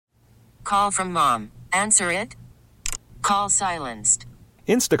call from mom. Answer it. Call silenced.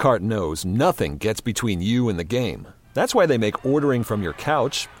 Instacart knows nothing gets between you and the game. That's why they make ordering from your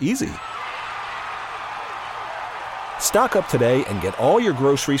couch easy. Stock up today and get all your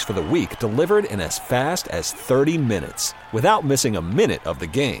groceries for the week delivered in as fast as 30 minutes without missing a minute of the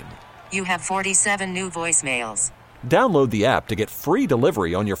game. You have 47 new voicemails. Download the app to get free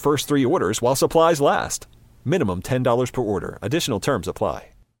delivery on your first 3 orders while supplies last. Minimum $10 per order. Additional terms apply.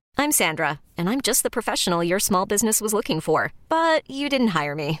 I'm Sandra, and I'm just the professional your small business was looking for. But you didn't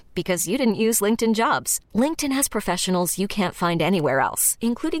hire me because you didn't use LinkedIn Jobs. LinkedIn has professionals you can't find anywhere else,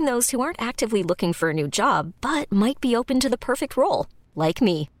 including those who aren't actively looking for a new job, but might be open to the perfect role, like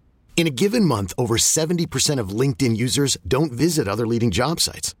me. In a given month, over 70% of LinkedIn users don't visit other leading job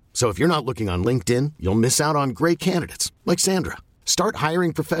sites. So if you're not looking on LinkedIn, you'll miss out on great candidates like Sandra. Start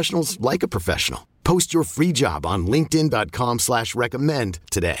hiring professionals like a professional. Post your free job on linkedin.com/recommend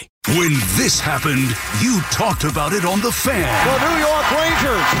today. When this happened, you talked about it on The Fan. The New York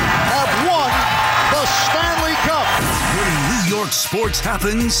Rangers have won the Stanley Cup. When New York sports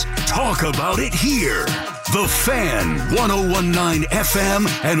happens, talk about it here. The Fan, 101.9 FM,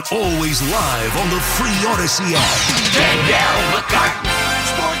 and always live on the free Odyssey app. Danielle McCartan,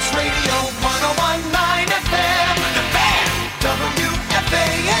 Sports Radio 101.9 FM. The Fan,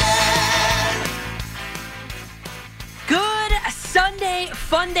 WFAN. Good Sunday,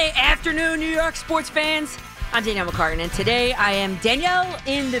 fun day afternoon, New York sports fans. I'm Danielle McCartan, and today I am Danielle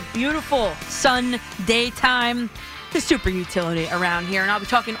in the beautiful sun daytime, the super utility around here, and I'll be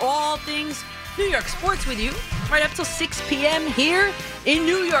talking all things New York sports with you right up till 6 p.m. here in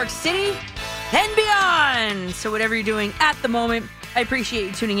New York City and beyond. So whatever you're doing at the moment, I appreciate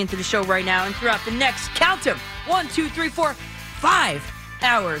you tuning into the show right now and throughout the next, count them, 1, 2, 3, 4, 5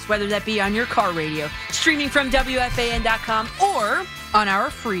 hours, whether that be on your car radio, streaming from WFAN.com, or on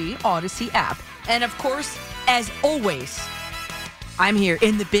our free Odyssey app. And of course, as always, I'm here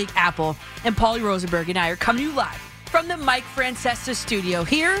in the Big Apple, and Paulie Rosenberg and I are coming to you live from the Mike Francesa studio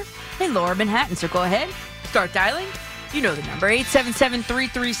here in Lower Manhattan. So go ahead, start dialing. You know the number,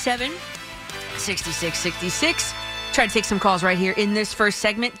 877-337-6666. Try to take some calls right here in this first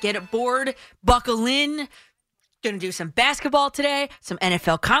segment. Get aboard, buckle in. Going to do some basketball today, some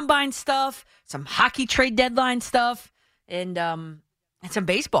NFL Combine stuff, some hockey trade deadline stuff, and some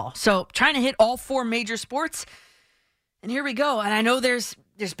baseball. So trying to hit all 4 major sports. And here we go. And I know there's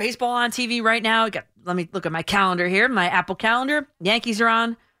baseball on TV right now. Let me look at my calendar here, my Apple calendar. Yankees are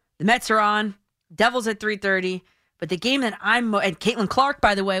on. The Mets are on. Devils at 3:30. But the game that and Caitlin Clark,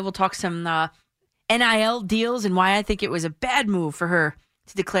 by the way, we'll talk some NIL deals and why I think it was a bad move for her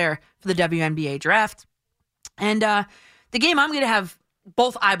to declare for the WNBA draft. And the game I'm going to have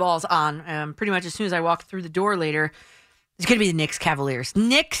both eyeballs on pretty much as soon as I walk through the door later is going to be the Knicks Cavaliers.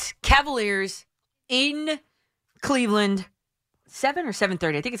 Knicks Cavaliers in Cleveland, 7 or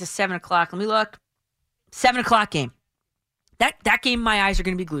 7:30. I think it's a 7 o'clock. Let me look. 7 o'clock game. That game my eyes are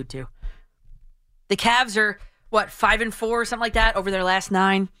going to be glued to. The Cavs are, 5-4 or something like that over their last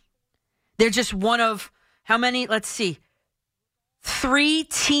 9. They're just one of, how many? Let's see. 3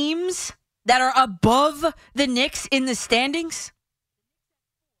 teams that are above the Knicks in the standings.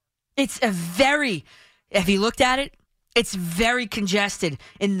 It's if you looked at it, it's very congested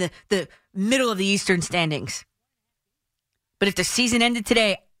in the middle of the Eastern standings. But if the season ended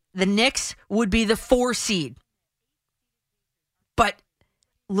today, the Knicks would be the 4 seed. But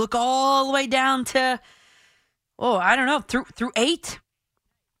look all the way down to, I don't know, through 8.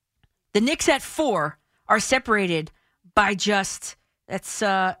 The Knicks at 4 are separated by just, it's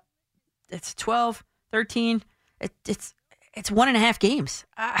 12, 13. It's 1.5 games.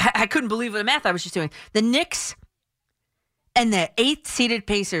 I couldn't believe the math I was just doing. The Knicks and the 8th-seeded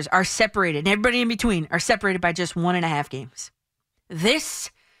Pacers are separated, and everybody in between are separated by just 1.5 games.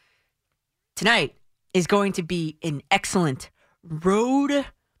 This, tonight, is going to be an excellent road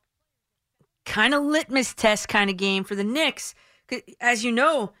kind of litmus test kind of game for the Knicks. As you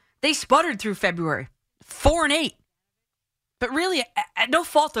know, they sputtered through February, 4-8, but really at no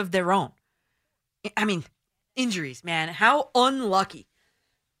fault of their own. I mean, injuries, man. How unlucky.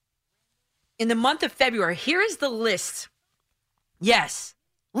 In the month of February, here is the list. Yes,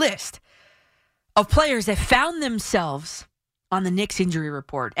 list of players that found themselves on the Knicks injury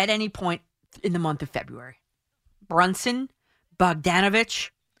report at any point in the month of February. Brunson, Bogdanovich,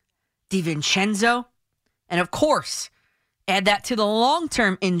 DiVincenzo, and of course, add that to the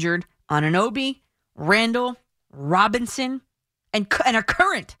long-term injured Anunoby, Randall, Robinson, and our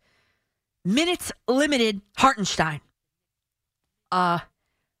current minutes-limited Hartenstein.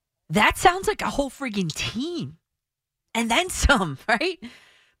 That sounds like a whole freaking team. And then some, right?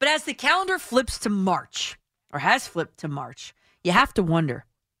 But as the calendar flips to March, or has flipped to March, you have to wonder,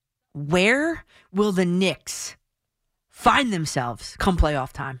 where will the Knicks find themselves come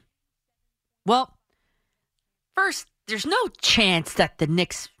playoff time? Well, first, there's no chance that the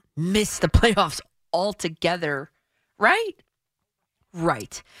Knicks miss the playoffs altogether, right?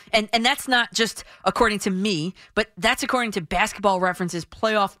 Right. And that's not just according to me, but that's according to Basketball Reference's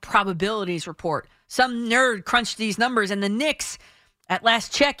playoff probabilities report. Some nerd crunched these numbers, and the Knicks, at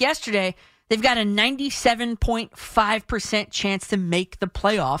last check yesterday, they've got a 97.5% chance to make the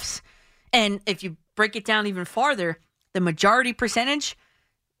playoffs. And if you break it down even farther, the majority percentage,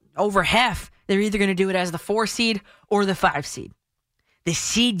 over half, they're either going to do it as the 4 seed or the 5 seed. The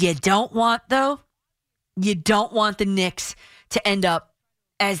seed you don't want, though, you don't want the Knicks to end up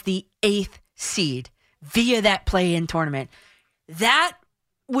as the 8th seed via that play-in tournament. That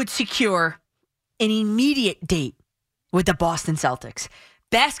would secure an immediate date with the Boston Celtics.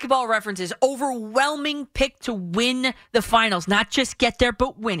 Basketball Reference's overwhelming pick to win the finals, not just get there,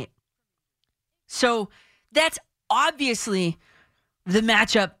 but win it. So that's obviously the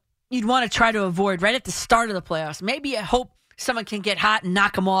matchup you'd want to try to avoid right at the start of the playoffs. Maybe you hope someone can get hot and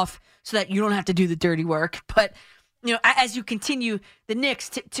knock them off so that you don't have to do the dirty work. But, you know, as you continue, the Knicks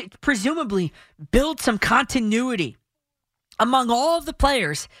to presumably build some continuity among all of the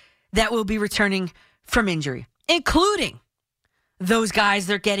players that will be returning from injury, including those guys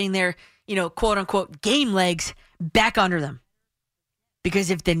that are getting their, you know, quote-unquote game legs back under them. Because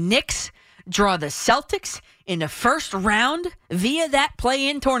if the Knicks draw the Celtics in the first round via that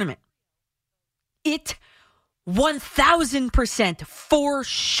play-in tournament, it 1,000% for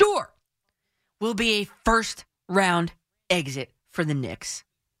sure will be a first-round exit for the Knicks.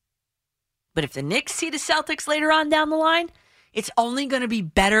 But if the Knicks see the Celtics later on down the line, it's only going to be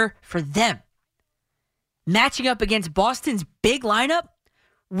better for them. Matching up against Boston's big lineup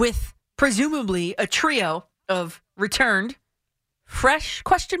with presumably a trio of returned, fresh,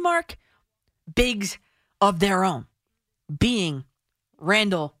 bigs of their own, being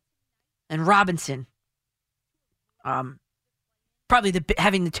Randall and Robinson, probably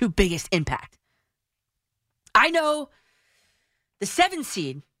having the two biggest impact. I know the 7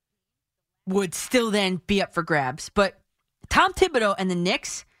 seed would still then be up for grabs, but Tom Thibodeau and the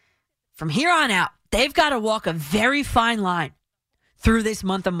Knicks, from here on out, they've got to walk a very fine line through this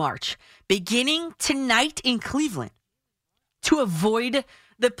month of March, beginning tonight in Cleveland, to avoid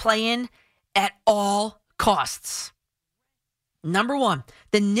the play-in at all costs. Number one,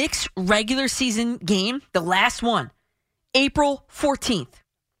 the Knicks regular season game, the last one, April 14th.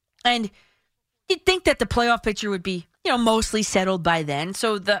 And you'd think that the playoff picture would be, you know, mostly settled by then.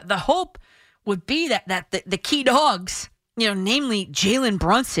 So the hope would be that the key dogs, you know, namely Jalen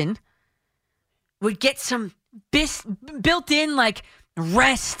Brunson, would get some built-in, like,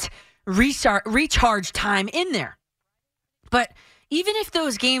 rest, recharge time in there. But even if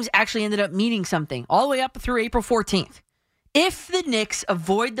those games actually ended up meaning something, all the way up through April 14th, if the Knicks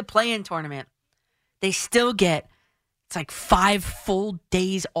avoid the play-in tournament, they still get, it's like 5 full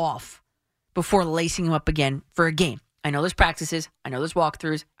days off before lacing them up again for a game. I know there's practices, I know there's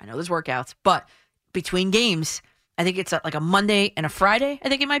walkthroughs, I know there's workouts, but between games, I think it's like a Monday and a Friday, I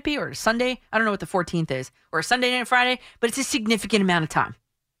think it might be, or a Sunday. I don't know what the 14th is, or a Sunday and a Friday, but it's a significant amount of time.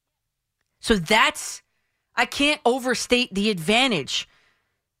 So I can't overstate the advantage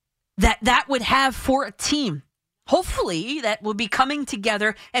that would have for a team, hopefully, that will be coming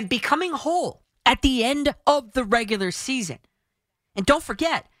together and becoming whole at the end of the regular season. And don't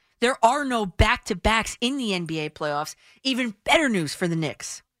forget, there are no back-to-backs in the NBA playoffs. Even better news for the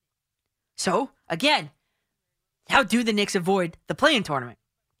Knicks. So, again, how do the Knicks avoid the play-in tournament?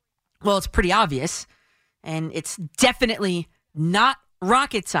 Well, it's pretty obvious, and it's definitely not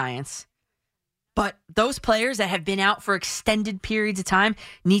rocket science. But those players that have been out for extended periods of time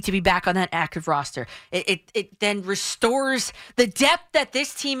need to be back on that active roster. It then restores the depth that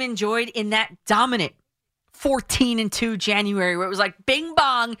this team enjoyed in that dominant 14-2 January, where it was like bing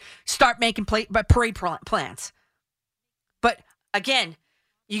bong, start making parade plans. But again,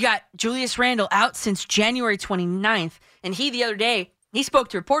 you got Julius Randle out since January 29th, and he the other day, he spoke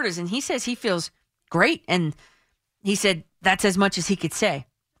to reporters, and he says he feels great, and he said that's as much as he could say.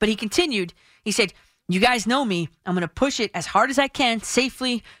 But he continued, he said, you guys know me, I'm going to push it as hard as I can,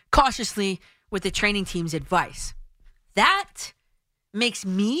 safely, cautiously, with the training team's advice. That makes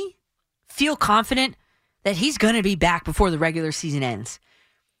me feel confident that he's going to be back before the regular season ends.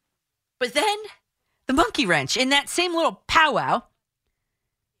 But then, the monkey wrench, in that same little powwow,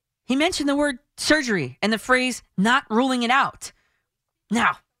 he mentioned the word surgery and the phrase not ruling it out.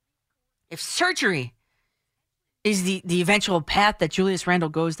 Now, if surgery is the eventual path that Julius Randle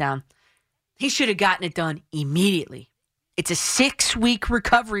goes down. He should have gotten it done immediately. It's a 6-week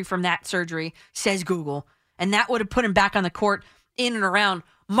recovery from that surgery, says Google, and that would have put him back on the court in and around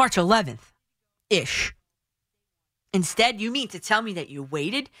March 11th-ish. Instead, you mean to tell me that you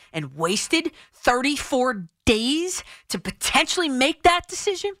waited and wasted 34 days to potentially make that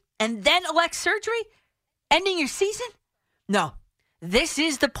decision and then elect surgery, ending your season? No. This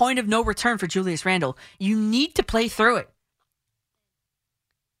is the point of no return for Julius Randle. You need to play through it.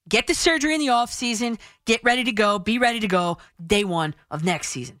 Get the surgery in the offseason, get ready to go, be ready to go day one of next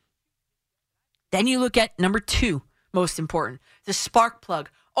season. Then you look at number 2, most important, the spark plug,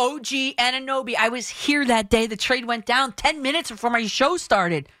 OG Anunoby. I was here that day the trade went down 10 minutes before my show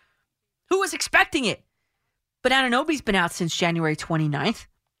started. Who was expecting it? But Anunoby's been out since January 29th.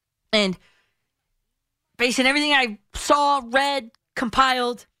 And based on everything I saw, read,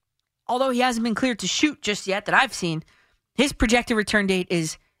 compiled, although he hasn't been cleared to shoot just yet that I've seen, his projected return date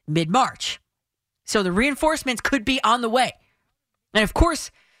is mid-March. So the reinforcements could be on the way. And of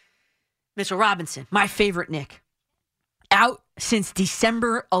course, Mitchell Robinson, my favorite Knick, out since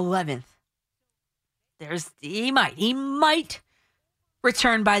December 11th. He might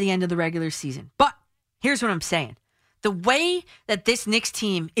return by the end of the regular season. But here's what I'm saying. The way that this Knicks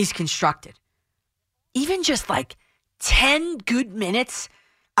team is constructed, even just like 10 good minutes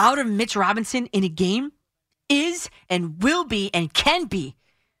out of Mitch Robinson in a game is and will be and can be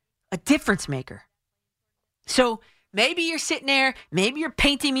a difference maker. So maybe you're sitting there, maybe you're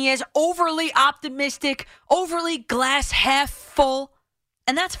painting me as overly optimistic, overly glass half full,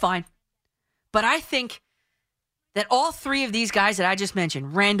 and that's fine. But I think that all 3 of these guys that I just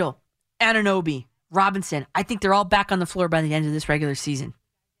mentioned, Randle, Anunoby, Robinson, I think they're all back on the floor by the end of this regular season.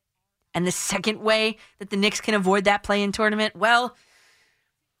 And the second way that the Knicks can avoid that play-in tournament, well,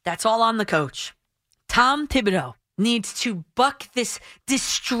 that's all on the coach. Tom Thibodeau needs to buck this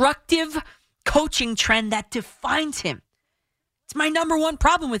destructive coaching trend that defines him. It's my number 1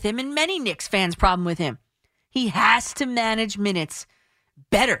 problem with him and many Knicks fans' problem with him. He has to manage minutes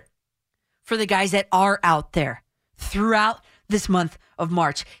better for the guys that are out there throughout this month of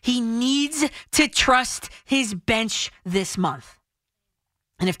March. He needs to trust his bench this month.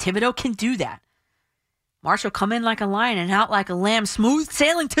 And if Thibodeau can do that, March will come in like a lion and out like a lamb, smooth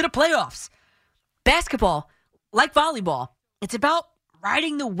sailing to the playoffs. Basketball, like volleyball, it's about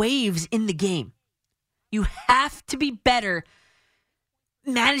riding the waves in the game. You have to be better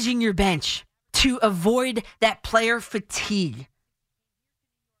managing your bench to avoid that player fatigue.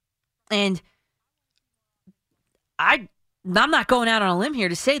 And I'm not going out on a limb here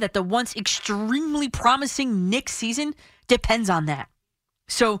to say that the once extremely promising Knicks season depends on that.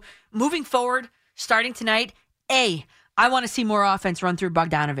 So moving forward, starting tonight, I want to see more offense run through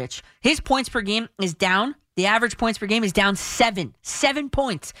Bogdanović. His points per game is down. The average points per game is down 7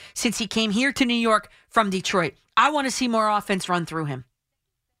 points since he came here to New York from Detroit. I want to see more offense run through him.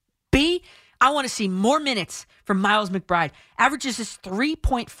 B, I want to see more minutes from Miles McBride. Averages just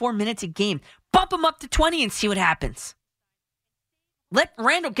 3.4 minutes a game. Bump him up to 20 and see what happens. Let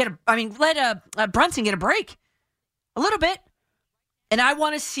Brunson get a break. A little bit. And I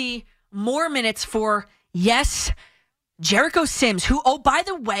want to see more minutes for, yes, Jericho Sims, who, oh, by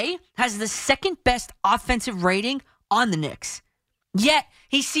the way, has the second best offensive rating on the Knicks. Yet,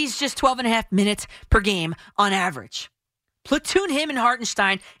 he sees just 12.5 minutes per game on average. Platoon him and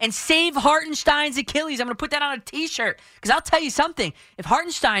Hartenstein and save Hartenstein's Achilles. I'm going to put that on a t-shirt because I'll tell you something. If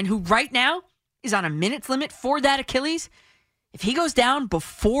Hartenstein, who right now is on a minutes limit for that Achilles, if he goes down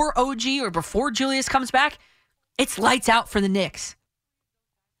before OG or before Julius comes back, it's lights out for the Knicks.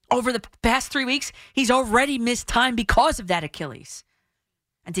 Over the past 3 weeks, he's already missed time because of that Achilles.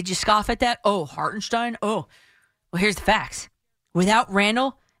 And did you scoff at that? Oh, Hartenstein? Oh, well, here's the facts. Without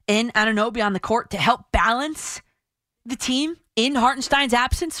Randle and Anunoby on the court to help balance the team in Hartenstein's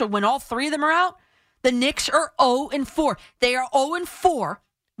absence, so when all 3 of them are out, the Knicks are 0-4. They are 0-4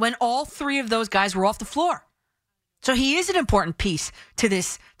 when all 3 of those guys were off the floor. So he is an important piece to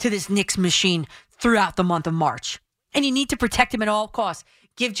this Knicks machine throughout the month of March. And you need to protect him at all costs.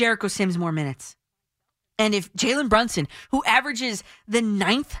 Give Jericho Sims more minutes. And if Jalen Brunson, who averages the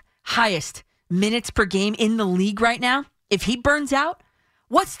 9th highest minutes per game in the league right now, if he burns out,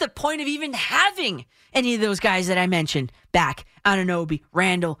 what's the point of even having any of those guys that I mentioned back? Anunoby,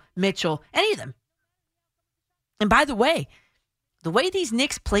 Randle, Mitchell, any of them. And by the way these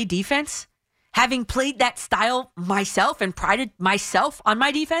Knicks play defense, having played that style myself and prided myself on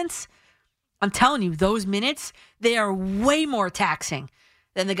my defense, I'm telling you, those minutes, they are way more taxing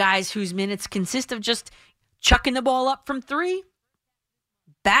than the guys whose minutes consist of just chucking the ball up from 3,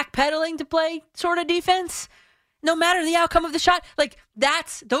 backpedaling to play sort of defense, no matter the outcome of the shot. Like,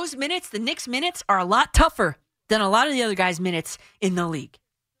 those minutes, the Knicks minutes, are a lot tougher than a lot of the other guys' minutes in the league.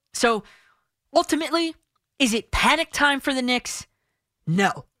 So, ultimately, is it panic time for the Knicks?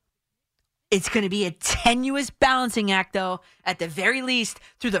 No. It's going to be a tenuous balancing act, though, at the very least,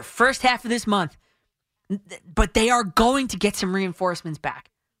 through the first half of this month. But they are going to get some reinforcements back.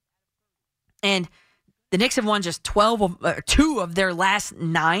 And the Knicks have won just 2 of their last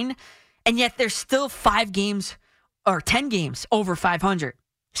 9, and yet there's still 5 games or 10 games over 500.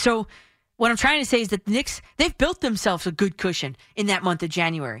 So what I'm trying to say is that the Knicks, they've built themselves a good cushion in that month of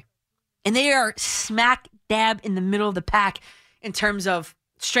January. And they are smack dab in the middle of the pack in terms of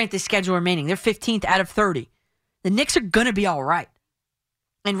strength of schedule remaining. They're 15th out of 30. The Knicks are going to be all right.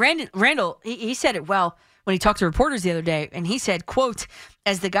 And Randall, he said it well when he talked to reporters the other day, and he said, quote,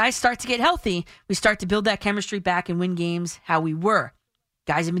 as the guys start to get healthy, we start to build that chemistry back and win games how we were.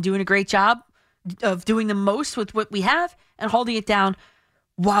 Guys have been doing a great job of doing the most with what we have and holding it down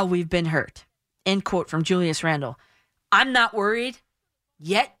while we've been hurt. End quote from Julius Randle. I'm not worried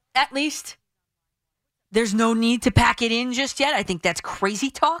yet, at least. There's no need to pack it in just yet. I think that's crazy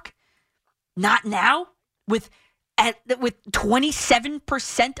talk. Not now. With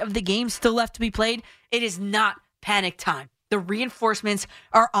 27% of the game still left to be played, it is not panic time. The reinforcements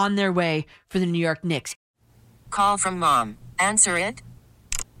are on their way for the New York Knicks. Call from mom. Answer it.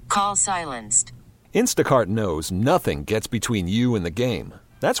 Call silenced. Instacart knows nothing gets between you and the game.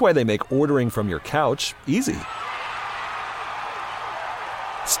 That's why they make ordering from your couch easy.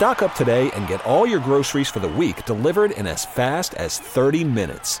 Stock up today and get all your groceries for the week delivered in as fast as 30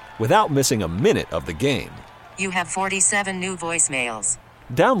 minutes without missing a minute of the game. You have 47 new voicemails.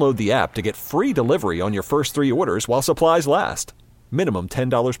 Download the app to get free delivery on your first 3 orders while supplies last. Minimum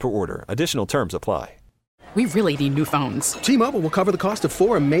 $10 per order. Additional terms apply. We really need new phones. T-Mobile will cover the cost of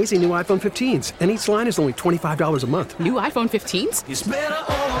 4 amazing new iPhone 15s, and each line is only $25 a month. New iPhone 15s? It's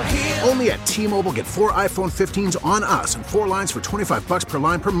better over here. Only at T-Mobile, get 4 iPhone 15s on us and 4 lines for $25 per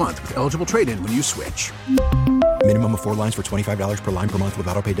line per month with eligible trade-in when you switch. Minimum of 4 lines for $25 per line per month with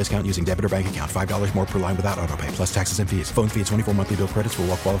autopay discount using debit or bank account. $5 more per line without autopay, plus taxes and fees. Phone fee at 24 monthly bill credits for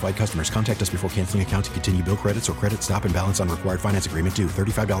well-qualified customers. Contact us before canceling account to continue bill credits or credit stop and balance on required finance agreement due.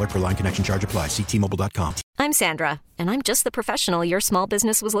 $35 per line connection charge applies. See T-Mobile.com. I'm Sandra, and I'm just the professional your small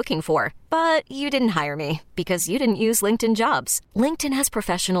business was looking for. But you didn't hire me because you didn't use LinkedIn Jobs. LinkedIn has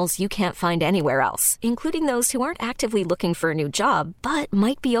professionals you can't find anywhere else, including those who aren't actively looking for a new job, but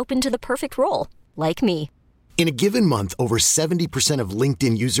might be open to the perfect role, like me. In a given month, over 70% of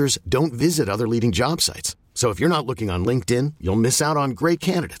LinkedIn users don't visit other leading job sites. So if you're not looking on LinkedIn, you'll miss out on great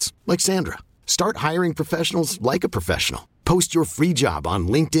candidates like Sandra. Start hiring professionals like a professional. Post your free job on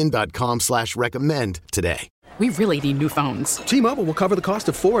linkedin.com/recommend today. We really need new phones. T-Mobile will cover the cost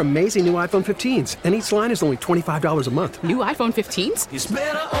of 4 amazing new iPhone 15s, and each line is only $25 a month. New iPhone 15s? It's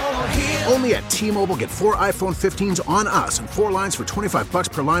better over here. Only at T-Mobile, get 4 iPhone 15s on us and 4 lines for $25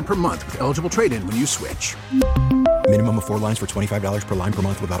 per line per month with eligible trade-in when you switch. Minimum of 4 lines for $25 per line per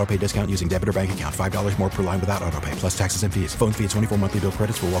month with autopay discount using debit or bank account. $5 more per line without autopay, plus taxes and fees. Phone fee at 24 monthly bill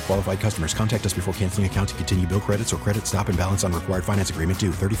credits for well-qualified customers. Contact us before canceling account to continue bill credits or credit stop and balance on required finance agreement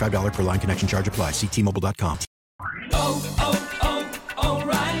due. $35 per line connection charge applies. See T-Mobile.com.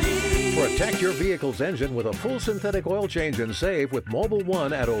 O'Reilly. Protect your vehicle's engine with a full synthetic oil change and save with Mobile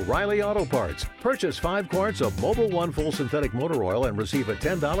One at O'Reilly Auto Parts. Purchase 5 quarts of Mobile One full synthetic motor oil and receive a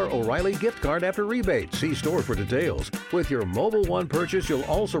 $10 O'Reilly gift card after rebate. See store for details. With your Mobile One purchase, you'll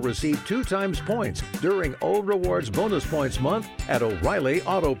also receive 2 times points during O Rewards Bonus Points Month at O'Reilly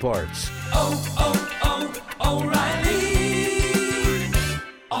Auto Parts. O'Reilly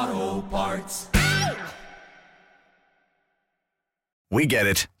Auto Parts. We get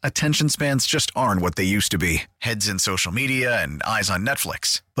it. Attention spans just aren't what they used to be. Heads in social media and eyes on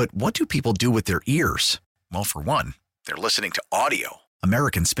Netflix. But what do people do with their ears? Well, for one, they're listening to audio.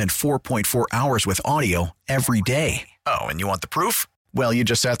 Americans spend 4.4 hours with audio every day. Oh, and you want the proof? Well, you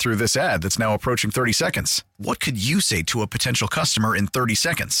just sat through this ad that's now approaching 30 seconds. What could you say to a potential customer in 30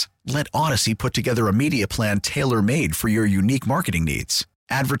 seconds? Let Odyssey put together a media plan tailor-made for your unique marketing needs.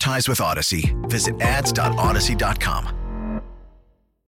 Advertise with Odyssey. Visit ads.odyssey.com.